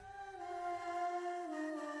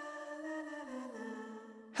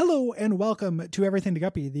Hello and welcome to Everything to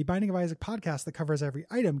Guppy, the Binding of Isaac podcast that covers every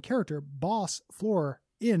item, character, boss, floor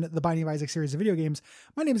in the Binding of Isaac series of video games.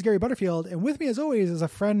 My name is Gary Butterfield, and with me as always is a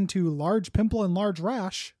friend to Large Pimple and Large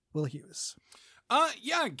Rash, Will Hughes.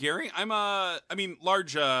 Yeah, Gary, I believe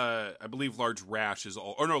Large Rash is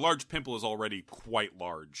Large Pimple is already quite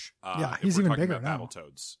large. Yeah, he's even bigger now.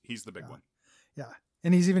 Battletoads. He's the big one. Yeah,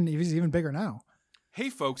 and he's even bigger now. Hey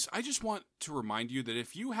folks, I just want to remind you that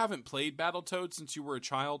if you haven't played Battletoads since you were a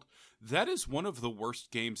child, that is one of the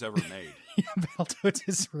worst games ever made. Yeah, Battletoads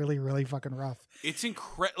is really, really fucking rough. It's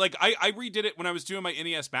incredible. Like, I redid it when I was doing my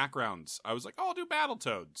NES backgrounds. I was like, I'll do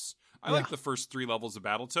Battletoads. I like the first 3 levels of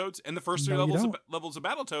Battletoads, and the first 3 levels of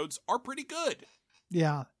Battletoads are pretty good.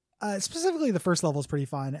 Yeah. Specifically, the first level is pretty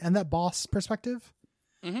fun, and that boss perspective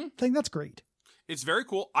thing, that's great. It's very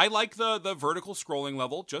cool. I like the vertical scrolling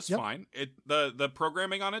level just fine. The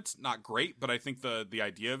programming on it's not great, but I think the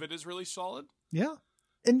idea of it is really solid. Yeah.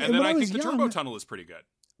 And then I think the turbo tunnel is pretty good.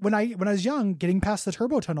 When I was young, getting past the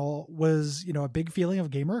turbo tunnel was, a big feeling of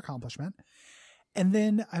gamer accomplishment. And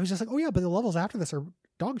then I was just like, oh yeah, but the levels after this are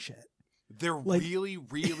dog shit. They're really,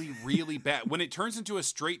 really, really bad. When it turns into a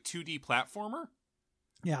straight 2D platformer,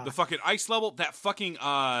 the fucking ice level, that fucking the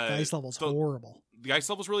ice level's horrible. The ice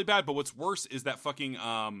level's really bad, but what's worse is that fucking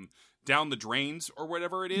down the drains or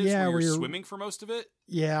whatever it is, where you're swimming for most of it.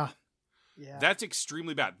 Yeah. That's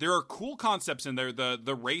extremely bad. There are cool concepts in there.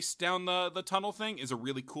 The race down the tunnel thing is a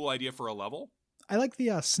really cool idea for a level. I like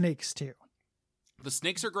the snakes too. The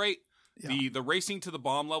snakes are great. Yeah. The racing to the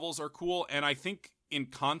bomb levels are cool, and I think in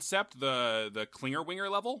concept the Klinger Winger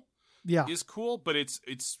level is cool, but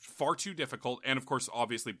it's far too difficult, and of course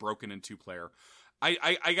obviously broken in 2-player.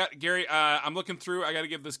 I got Gary. I'm looking through. I got to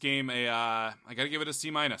give this game I got to give it a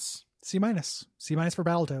C-. C- for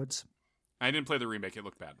Battletoads. I didn't play the remake. It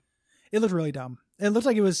looked bad. It looked really dumb. It looked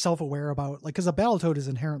like it was self-aware about, because a Battletoad is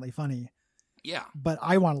inherently funny. Yeah. But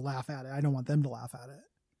I want to laugh at it. I don't want them to laugh at it.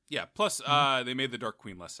 Yeah. Plus, they made the Dark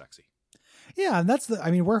Queen less sexy. Yeah,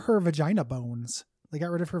 and we're her vagina bones. They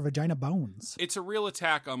got rid of her vagina bones. It's a real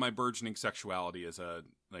attack on my burgeoning sexuality as a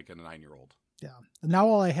 9-year-old. Yeah. Now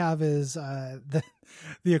all I have is the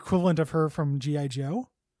equivalent of her from G.I. Joe.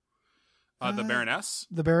 The Baroness?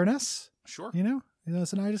 The Baroness. Sure. So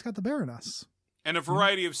now I just got the Baroness. And a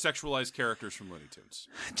variety of sexualized characters from Looney Tunes.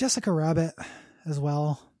 Jessica Rabbit as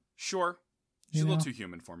well. Sure. She's a little too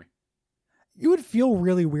human for me. It would feel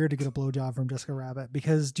really weird to get a blowjob from Jessica Rabbit,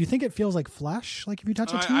 because do you think it feels like flesh? Like if you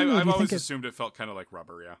touch a teen? I've always assumed it felt kind of like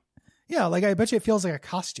rubber, yeah. Yeah, like I bet you it feels like a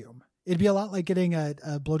costume. It'd be a lot like getting a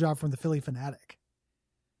blowjob from the Philly Fanatic.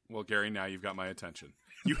 Well, Gary, now you've got my attention.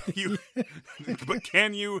 But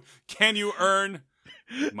can you earn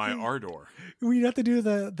my ardor? We'd have to do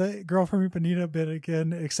the Girl from Ipanema bit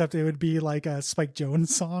again, except it would be like a Spike Jonze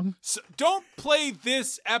song. So don't play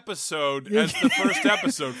this episode as the first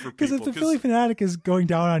episode for people. Because if the Philly Fanatic is going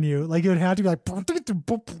down on you, like it would have to be like...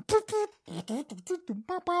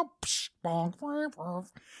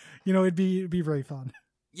 it'd be very fun.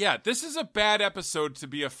 Yeah, this is a bad episode to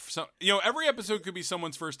be every episode could be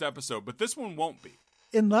someone's first episode, but this one won't be.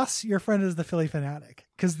 Unless your friend is the Philly Fanatic,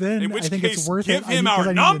 because then I think it's worth it. Give him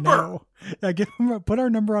our number. Yeah, put our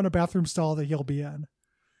number on a bathroom stall that he'll be in.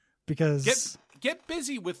 Because get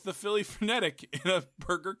busy with the Philly Fanatic in a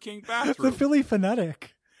Burger King bathroom. The Philly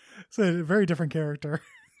Fanatic. It's a very different character.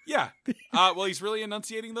 Yeah. Well, he's really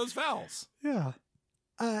enunciating those vowels. Yeah.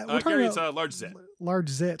 Gary, it's a large zit. Large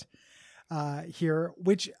zit. Here,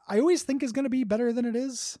 which I always think is going to be better than it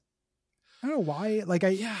is. I don't know why.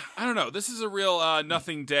 I don't know. This is a real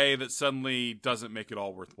nothing day that suddenly doesn't make it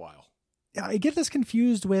all worthwhile. Yeah, I get this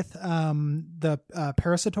confused with the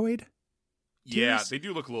Parasitoid. Yeah, they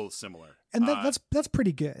do look a little similar, and that's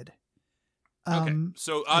pretty good. Okay,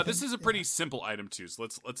 so this is a pretty simple item too. So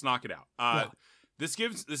let's knock it out. This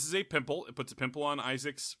is a pimple. It puts a pimple on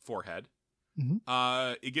Isaac's forehead.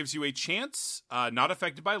 Mm-hmm. It gives you a chance, not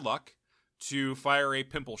affected by luck, to fire a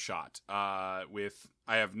pimple shot with,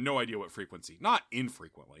 I have no idea what frequency. Not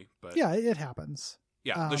infrequently, but... Yeah, it happens.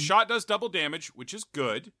 Yeah, the shot does double damage, which is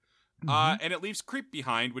good. And it leaves creep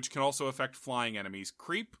behind, which can also affect flying enemies.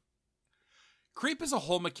 Creep is a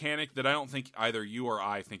whole mechanic that I don't think either you or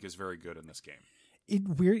I think is very good in this game.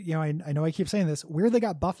 I know I keep saying this. Weird they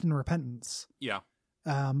got buffed in Repentance. Yeah.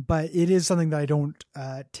 But it is something that I don't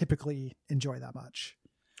typically enjoy that much.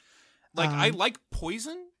 I like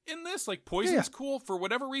poison in this. Like, poison's cool. For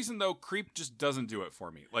whatever reason, though, creep just doesn't do it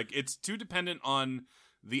for me. Like, it's too dependent on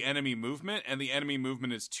the enemy movement, and the enemy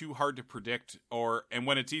movement is too hard to predict, and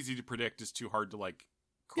when it's easy to predict, is too hard to,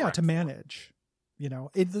 correct to manage.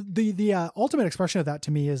 The ultimate expression of that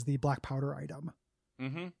to me is the black powder item.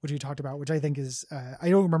 which we talked about, which I think is, I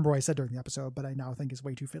don't remember what I said during the episode, but I now think is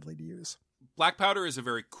way too fiddly to use. Black powder is a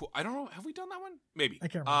very cool, I don't know, have we done that one? Maybe. I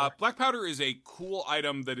can't remember. Black powder is a cool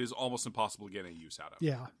item that is almost impossible to get any use out of.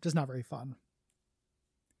 Yeah, just not very fun.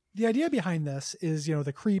 The idea behind this is,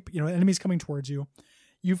 the creep, enemies coming towards you.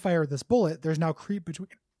 You fire this bullet. There's now creep between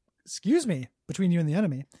you and the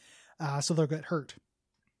enemy. So they'll get hurt.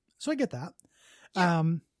 So I get that. Yeah.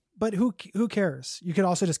 But who cares? You could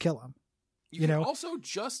also just kill them. You can also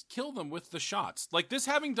just kill them with the shots. Like this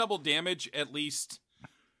having double damage at least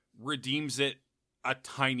redeems it a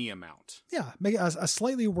tiny amount. Yeah. Make it a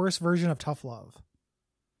slightly worse version of tough love.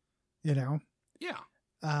 Yeah.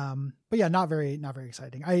 But yeah, not very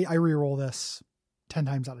exciting. I re-roll this 10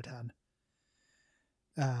 times out of 10.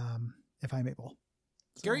 If I'm able.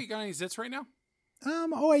 So. Gary, you got any zits right now?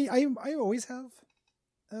 I always have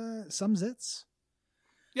some zits.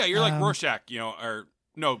 Yeah, you're like Rorschach, or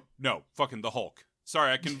no, fucking the Hulk.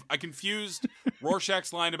 Sorry, I confused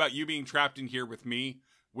Rorschach's line about you being trapped in here with me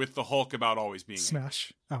with the Hulk about always being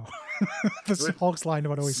smash. Oh, the Hulk's line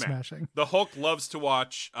about always smashing. The Hulk loves to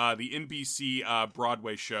watch the NBC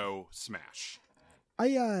Broadway show Smash.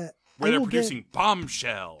 Where they're producing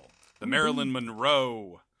Bombshell, the Marilyn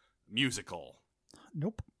Monroe musical.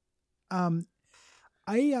 Nope. That's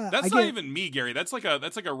not even me, Gary. That's like a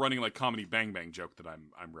running like comedy Bang Bang joke that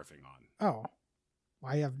I'm riffing on. Oh,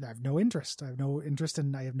 I have no interest. I have no interest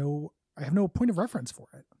in. I have no point of reference for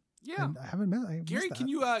it. Yeah, and I haven't met Gary. Can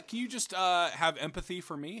you just have empathy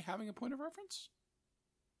for me having a point of reference?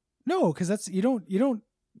 No, because that's you don't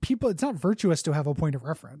people. It's not virtuous to have a point of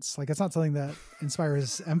reference. Like it's not something that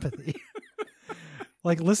inspires empathy.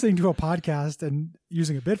 Like listening to a podcast and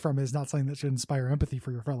using a bit from it is not something that should inspire empathy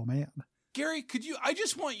for your fellow man. Gary, I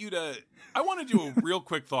want to do a real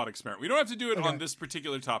quick thought experiment. We don't have to do it on this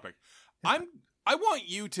particular topic. I want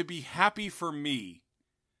you to be happy for me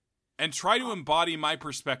and try to embody my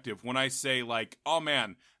perspective when I say like, oh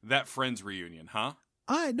man, that Friends reunion, huh?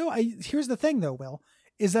 Here's the thing though, Will,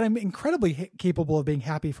 is that I'm incredibly capable of being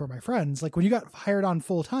happy for my friends. Like when you got hired on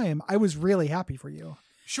full time, I was really happy for you.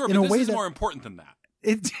 But this is more important than that.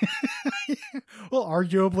 Well,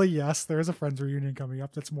 arguably, yes, there's a Friends reunion coming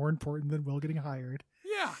up that's more important than Will getting hired.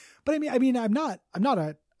 Yeah. But I mean, I'm not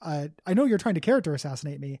I know you're trying to character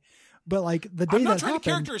assassinate me, but like the day I'm not that trying happened, to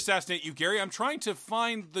character assassinate you, Gary. I'm trying to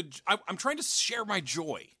find I'm trying to share my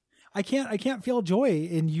joy. I can't feel joy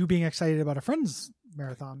in you being excited about a Friends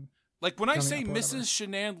marathon. Like when I say Mrs.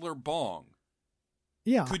 Shenandler Bong.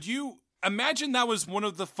 Yeah. Could you imagine that was one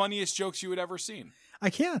of the funniest jokes you had ever seen? I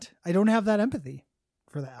can't. I don't have that empathy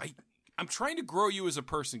for that. I'm trying to grow you as a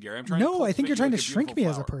person, Gary. I think you're trying to shrink me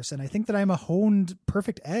as a person. I think that I'm a honed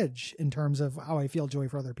perfect edge in terms of how I feel joy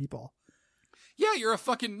for other people. Yeah, you're a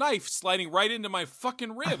fucking knife sliding right into my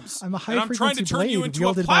fucking ribs. I'm a high frequency blade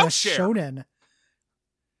wielded by a shonen.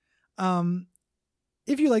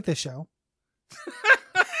 If you like this show,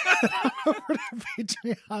 over to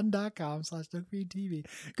patreon.com/DuckFeedTV.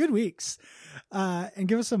 Good weeks. And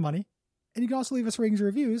give us some money. And you can also leave us ratings and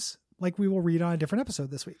reviews like we will read on a different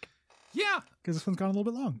episode this week. Yeah. Because this one's gone a little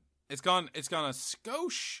bit long. It's gone a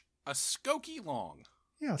skokie long.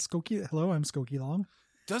 Yeah, Skokie. Hello, I'm Skokie Long.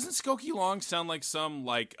 Doesn't Skokie Long sound like some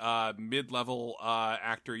mid-level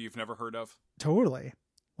actor you've never heard of? Totally.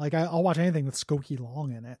 Like I'll watch anything with Skokie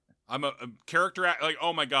Long in it. I'm a character like,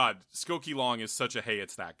 oh my God, Skokie Long is such a hey,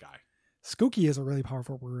 it's that guy. Skokie is a really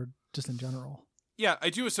powerful word just in general. Yeah, I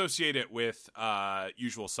do associate it with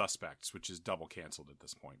Usual Suspects, which is double canceled at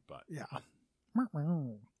this point. But yeah.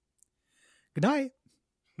 Good night.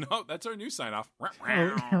 No, that's our new sign off.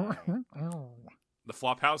 The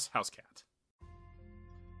Flophouse House Cat.